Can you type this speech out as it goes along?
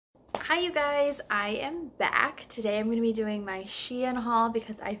Hi you guys, I am back. Today I'm going to be doing my Shein haul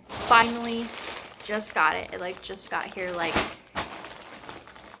because I finally just got it. It just got here like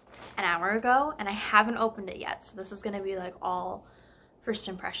an hour ago and I haven't opened it yet. So this is going to be like all first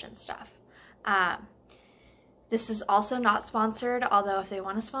impression stuff. This is also not sponsored, although if they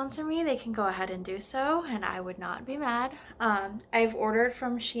want to sponsor me, they can go ahead and do so and I would not be mad. I've ordered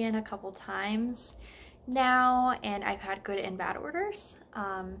from Shein a couple times now and I've had good and bad orders.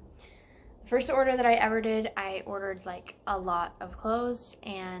 First order that I ever did, I ordered like a lot of clothes,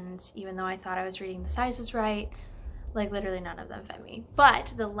 and even though I thought I was reading the sizes right, like literally none of them fit me.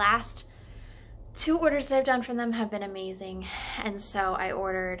 But the last two orders that I've done from them have been amazing, and so I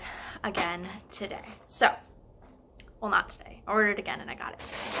ordered again today. So, well, not today. I ordered again and I got it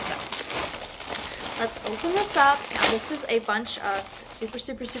today. So let's open this up. Now this is a bunch of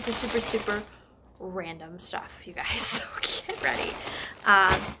super random stuff, you guys, so get ready.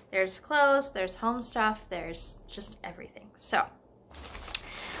 There's clothes, there's home stuff, there's just everything. So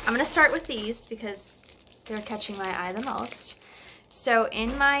I'm gonna start with these because they're catching my eye the most. So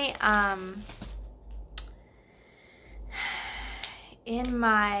in my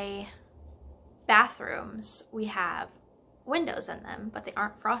bathrooms we have windows in them, but they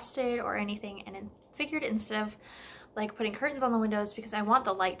aren't frosted or anything, and I figured instead of like putting curtains on the windows, because I want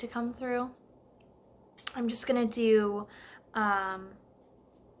the light to come through, I'm just gonna do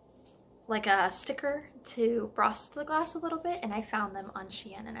like a sticker to frost the glass a little bit, and I found them on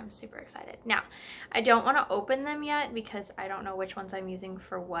Shein and I'm super excited. Now, I don't want to open them yet because I don't know which ones I'm using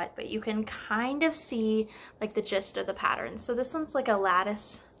for what, but you can kind of see like the gist of the pattern. So this one's like a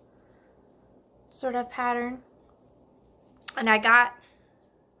lattice sort of pattern, and I got,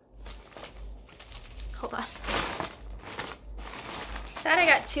 hold on, thought I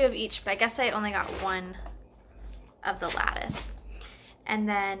got two of each, but I guess I only got one of the lattice. And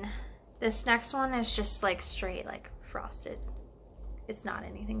then this next one is just like straight like frosted. It's not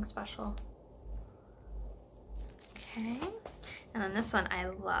anything special. Okay, and then this one I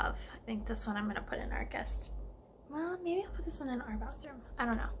love. I think this one I'm gonna put in our guest, well, maybe I'll put this one in our bathroom, I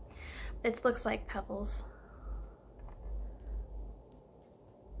don't know. It looks like pebbles.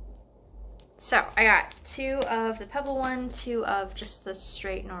 So I got two of the pebble one, two of just the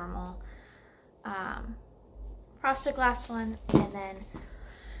straight normal frosted glass one, and then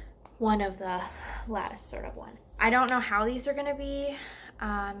one of the lattice sort of one. I don't know how these are gonna be.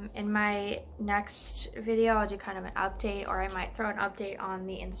 In my next video I'll do kind of an update, or I might throw an update on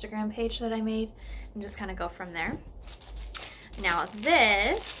the Instagram page that I made and just kind of go from there. Now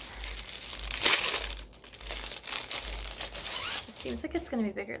this seems like it's gonna be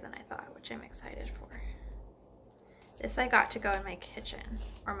bigger than I thought, which I'm excited for. This I got to go in my kitchen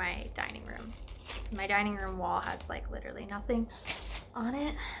or my dining room. My dining room wall has like literally nothing on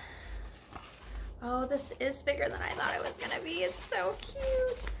it. Oh, this is bigger than I thought it was gonna be. It's so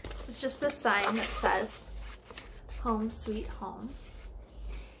cute. This is just the sign that says Home Sweet Home.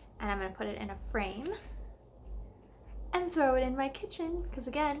 And I'm gonna put it in a frame and throw it in my kitchen because,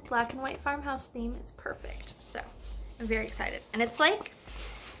 again, black and white farmhouse theme is perfect. So I'm very excited. And it's like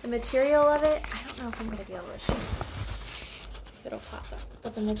the material of it, I don't know if I'm gonna be able to show you if it'll pop up,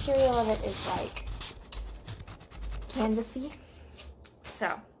 but the material of it is like canvasy.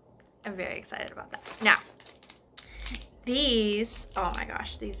 So I'm very excited about that. Now, these, oh my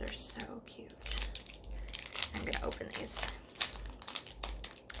gosh, these are so cute. I'm gonna open these.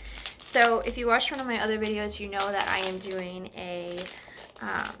 So if you watched one of my other videos, you know that I am doing a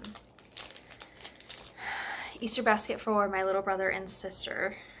Easter basket for my little brother and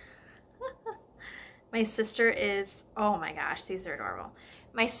sister. My sister is, oh my gosh, these are adorable.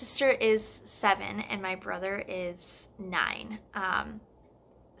 My sister is 7 and my brother is 9.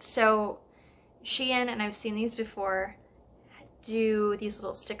 So Shein, and I've seen these before, do these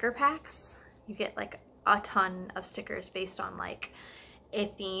little sticker packs. You get like a ton of stickers based on like a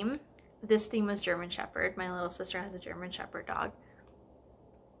theme. This theme was German Shepherd. My little sister has a German Shepherd dog.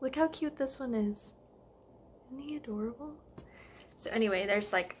 Look how cute this one is. Isn't he adorable? So anyway,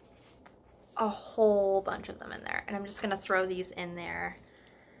 there's like a whole bunch of them in there, and I'm just gonna throw these in their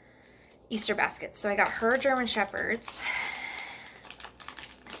Easter baskets. So I got her German Shepherds.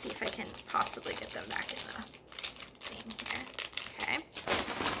 Let's see if I can possibly get them back in the thing here. Okay.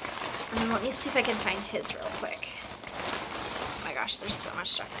 And then let me see if I can find his real quick. Oh my gosh, there's so much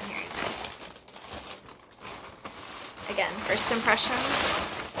stuff in here, you guys. Again, first impressions,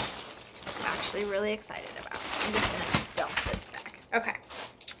 I'm actually really excited about. So I'm just gonna dump this back. Okay.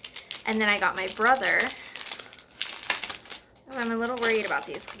 And then I got my brother. Oh, I'm a little worried about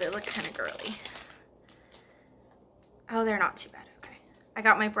these because they look kind of girly. Oh, they're not too bad. Okay. I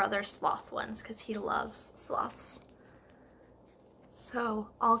got my brother Sloth ones because he loves sloths. So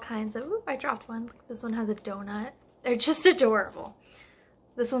all kinds of, ooh, I dropped one. This one has a donut. They're just adorable.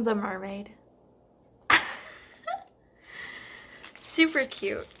 This one's a mermaid. Super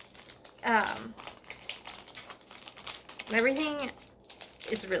cute. Everything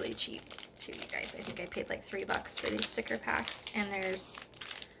is really cheap too, you guys. I think I paid like $3 for these sticker packs, and there's,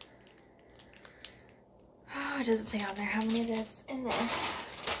 oh, it doesn't say on there how many there's in there.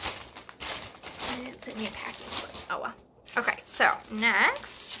 It didn't send me a packing slip. Oh well. Okay, so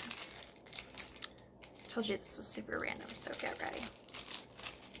next, I told you this was super random, so get ready.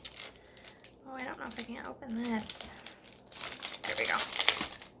 Oh, I don't know if I can open this. There we go.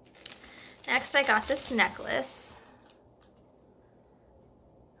 Next, I got this necklace.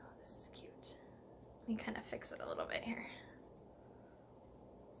 Oh, this is cute. Let me kind of fix it a little bit here.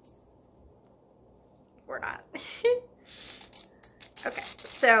 Or not. Okay,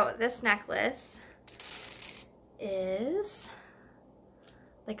 so this necklace is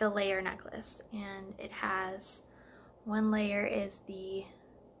like a layer necklace, and it has one layer is the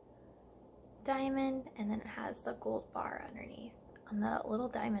diamond, and then it has the gold bar underneath. And the little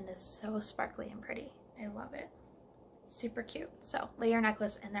diamond is so sparkly and pretty. I love it. Super cute. So layer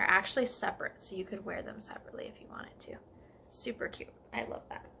necklace, and they're actually separate, so you could wear them separately if you wanted to. Super cute. I love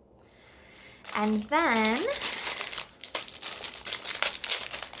that. And then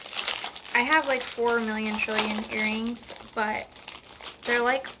I have like 4 million trillion earrings, but they're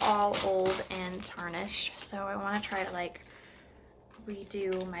like all old and tarnished, so I want to try to like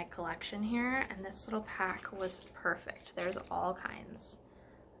redo my collection here, and this little pack was perfect. There's all kinds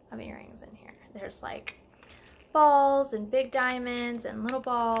of earrings in here. There's like balls and big diamonds and little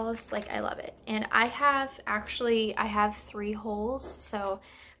balls. Like, I love it. And I have 3 holes, so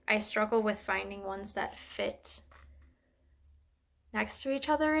I struggle with finding ones that fit next to each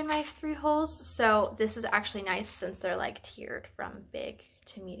other in my 3 holes. So this is actually nice since they're like tiered from big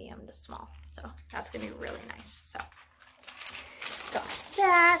to medium to small. So that's gonna be really nice. So got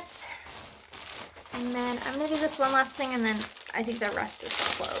that. And then I'm gonna do this one last thing, and then I think the rest is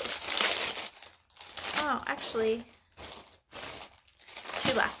clothes. Oh, actually,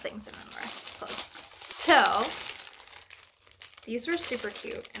 2 last things and then the rest is clothes. So these were super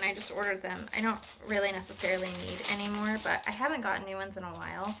cute, and I just ordered them. I don't really necessarily need any more, but I haven't gotten new ones in a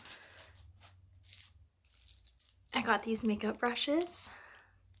while. I got these makeup brushes.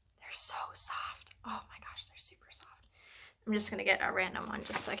 They're so soft. Oh my gosh, they're super soft. I'm just gonna get a random one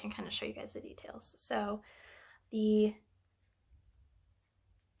just so I can kind of show you guys the details. So the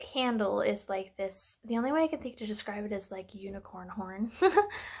handle is like this. The only way I can think to describe it is like unicorn horn.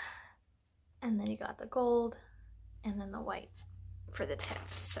 And then you got the gold and then the white for the tip.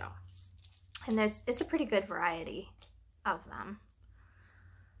 So, and it's a pretty good variety of them.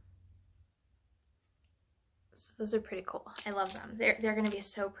 So those are pretty cool. I love them. They're gonna be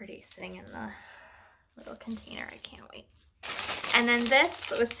so pretty sitting in the little container. I can't wait. And then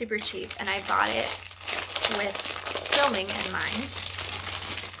this was super cheap, and I bought it with filming in mind.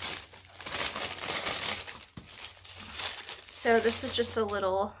 So this is just a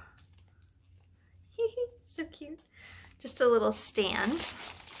little, so cute, just a little stand.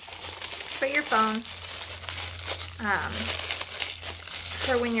 Put your phone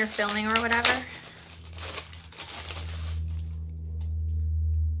for when you're filming or whatever.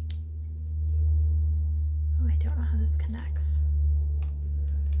 Oh, I don't know how this connects.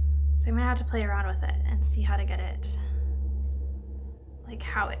 So I'm gonna have to play around with it and see how to get it, like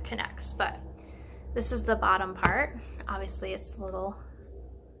how it connects. But this is the bottom part. Obviously it's a little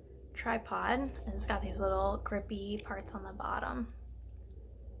tripod, and it's got these little grippy parts on the bottom.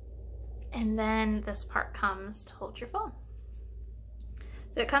 And then this part comes to hold your phone.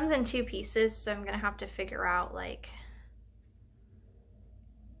 So it comes in 2 pieces, so I'm gonna have to figure out like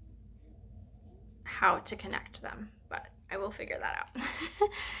how to connect them, but I will figure that out.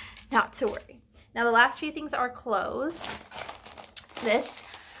 Not to worry. Now the last few things are clothes. This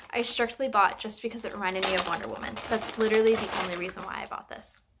I strictly bought just because it reminded me of Wonder Woman. That's literally the only reason why I bought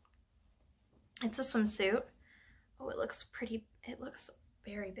this. It's a swimsuit. Oh, it looks pretty, it looks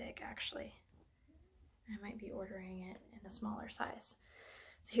very big actually. I might be ordering it in a smaller size.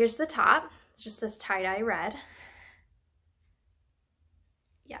 So here's the top. It's just this tie-dye red.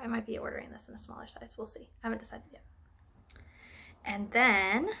 Yeah, I might be ordering this in a smaller size. We'll see. I haven't decided yet. And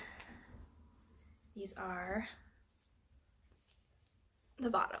then these are the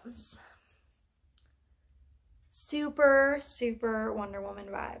bottoms. Super, super Wonder Woman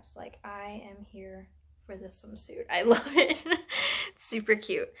vibes. Like, I am here for this swimsuit. I love it. It's super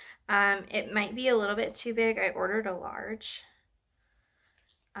cute. It might be a little bit too big. I ordered a large.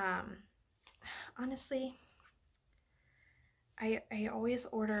 Honestly, I always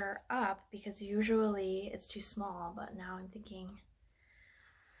order up because usually it's too small, but now I'm thinking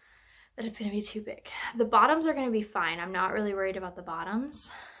that it's gonna be too big. The bottoms are gonna be fine. I'm not really worried about the bottoms,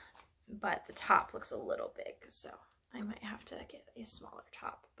 but the top looks a little big, so I might have to get a smaller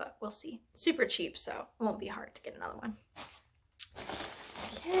top, but we'll see. Super cheap, so it won't be hard to get another one.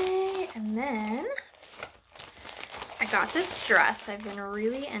 Okay, and then I got this dress. I've been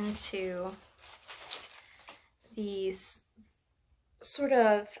really into these sort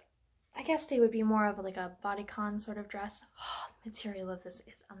of, I guess they would be more of like a bodycon sort of dress. Oh, the material of this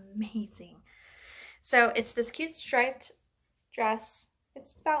is amazing. So it's this cute striped dress.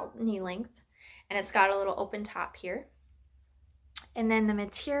 It's about knee length, and it's got a little open top here. And then the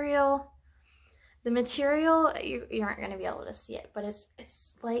material you aren't going to be able to see it, but it's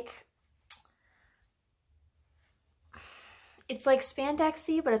like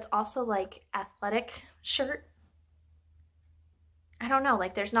spandexy, but it's also like athletic shirt. I don't know,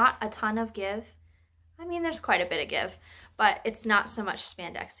 like there's not a ton of give. I mean, there's quite a bit of give, but it's not so much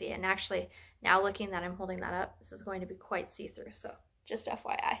spandexy. And actually, now looking that I'm holding that up, this is going to be quite see-through. So just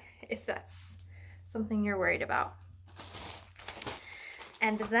FYI, if that's something you're worried about.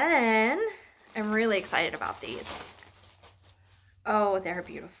 And then I'm really excited about these. Oh, they're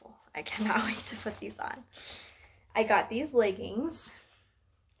beautiful. I cannot wait to put these on. I got these leggings.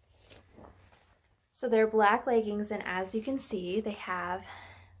 So they're black leggings, and as you can see, they have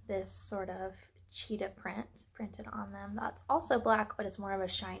this sort of cheetah print printed on them. That's also black, but it's more of a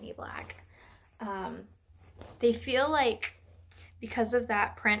shiny black. They feel like, because of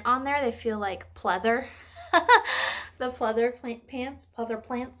that print on there, they feel like pleather. The pleather pants, pleather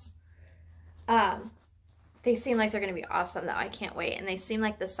plants. They seem like they're going to be awesome, though. I can't wait. And they seem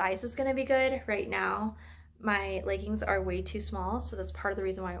like the size is going to be good. Right now, my leggings are way too small, so that's part of the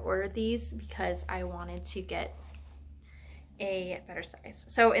reason why I ordered these, because I wanted to get a better size.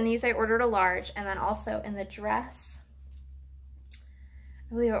 So in these I ordered a large, and then also in the dress, I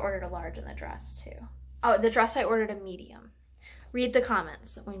believe I ordered a large in the dress too. Oh, the dress I ordered a medium. Read the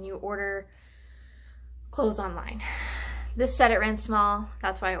comments when you order clothes online. This said it ran small,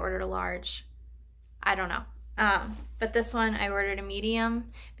 that's why I ordered a large. I don't know. But this one I ordered a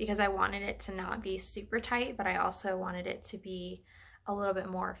medium because I wanted it to not be super tight, but I also wanted it to be a little bit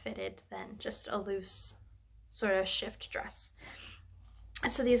more fitted than just a loose sort of shift dress.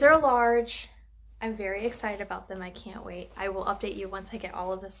 So these are a large. I'm very excited about them. I can't wait. I will update you once I get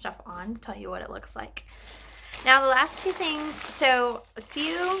all of this stuff on to tell you what it looks like. Now the last two things, so a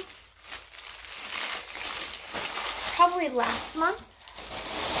few, probably last month,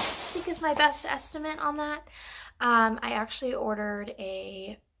 I think is my best estimate on that. I actually ordered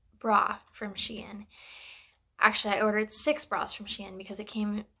a bra from Shein. Actually, I ordered 6 bras from Shein because it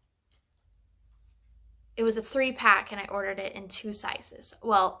was a 3-pack, and I ordered it in 2 sizes.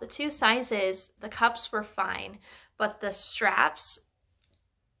 Well, the 2 sizes, the cups were fine, but the straps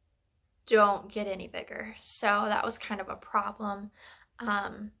don't get any bigger. So that was kind of a problem.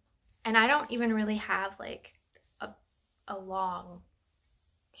 And I don't even really have like a long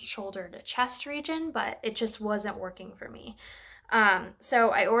shoulder to chest region, but it just wasn't working for me. So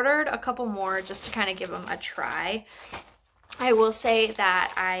I ordered a couple more just to kind of give them a try. I will say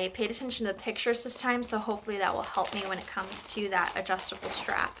that I paid attention to the pictures this time, so hopefully that will help me when it comes to that adjustable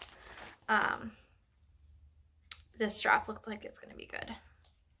strap. This strap looks like it's going to be good,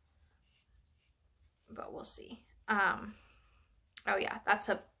 but we'll see. Oh yeah, that's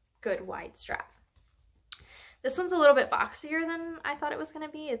a good wide strap. This one's a little bit boxier than I thought it was going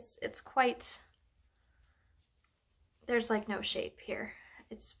to be. It's quite, there's like no shape here.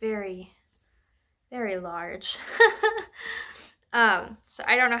 It's very, very large. So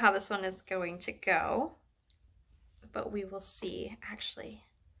I don't know how this one is going to go, but we will see. Actually,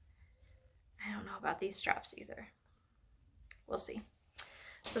 I don't know about these straps either. We'll see.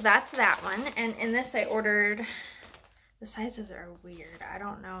 So that's that one. And in this I ordered, the sizes are weird. I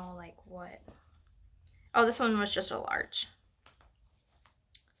don't know like what. Oh, this one was just a large.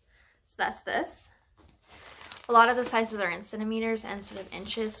 So that's this. A lot of the sizes are in centimeters instead of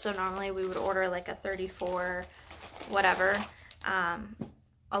inches, so normally we would order like a 34 whatever.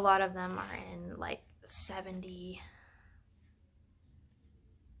 A lot of them are in like 70.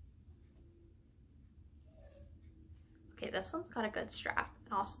 Okay, this one's got a good strap,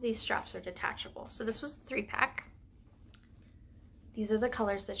 and also these straps are detachable. So this was a 3-pack. These are the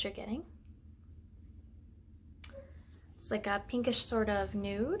colors that you're getting. It's like a pinkish sort of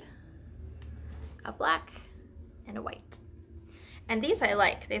nude, a black, and a white. And these I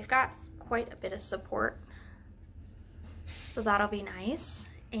like. They've got quite a bit of support, so that'll be nice.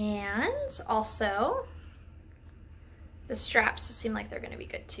 And also the straps seem like they're going to be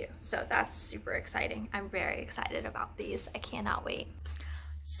good too. So that's super exciting. I'm very excited about these. I cannot wait.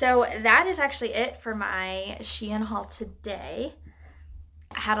 So that is actually it for my Shein haul today.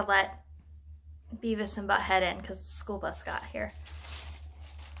 I had to let Beavis and Butthead in because the school bus got here.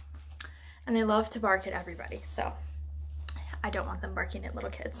 And they love to bark at everybody, so I don't want them barking at little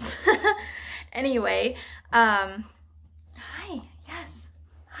kids. Anyway, hi, yes,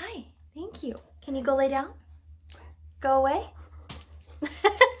 hi, thank you. Can you go lay down? Go away?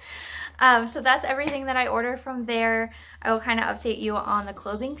 So that's everything that I ordered from there. I will kind of update you on the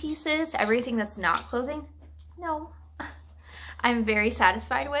clothing pieces. Everything that's not clothing, no, I'm very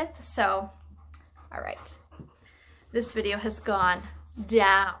satisfied with. So, all right, this video has gone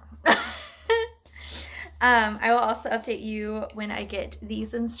down. I will also update you when I get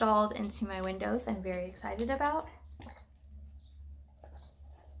these installed into my windows. I'm very excited about.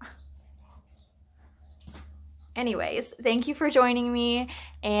 Anyways, thank you for joining me,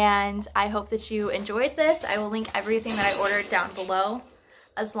 and I hope that you enjoyed this. I will link everything that I ordered down below,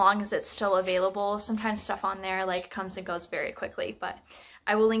 as long as it's still available. Sometimes stuff on there like comes and goes very quickly, but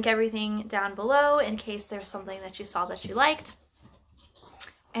I will link everything down below in case there's something that you saw that you liked.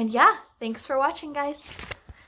 And yeah, thanks for watching, guys.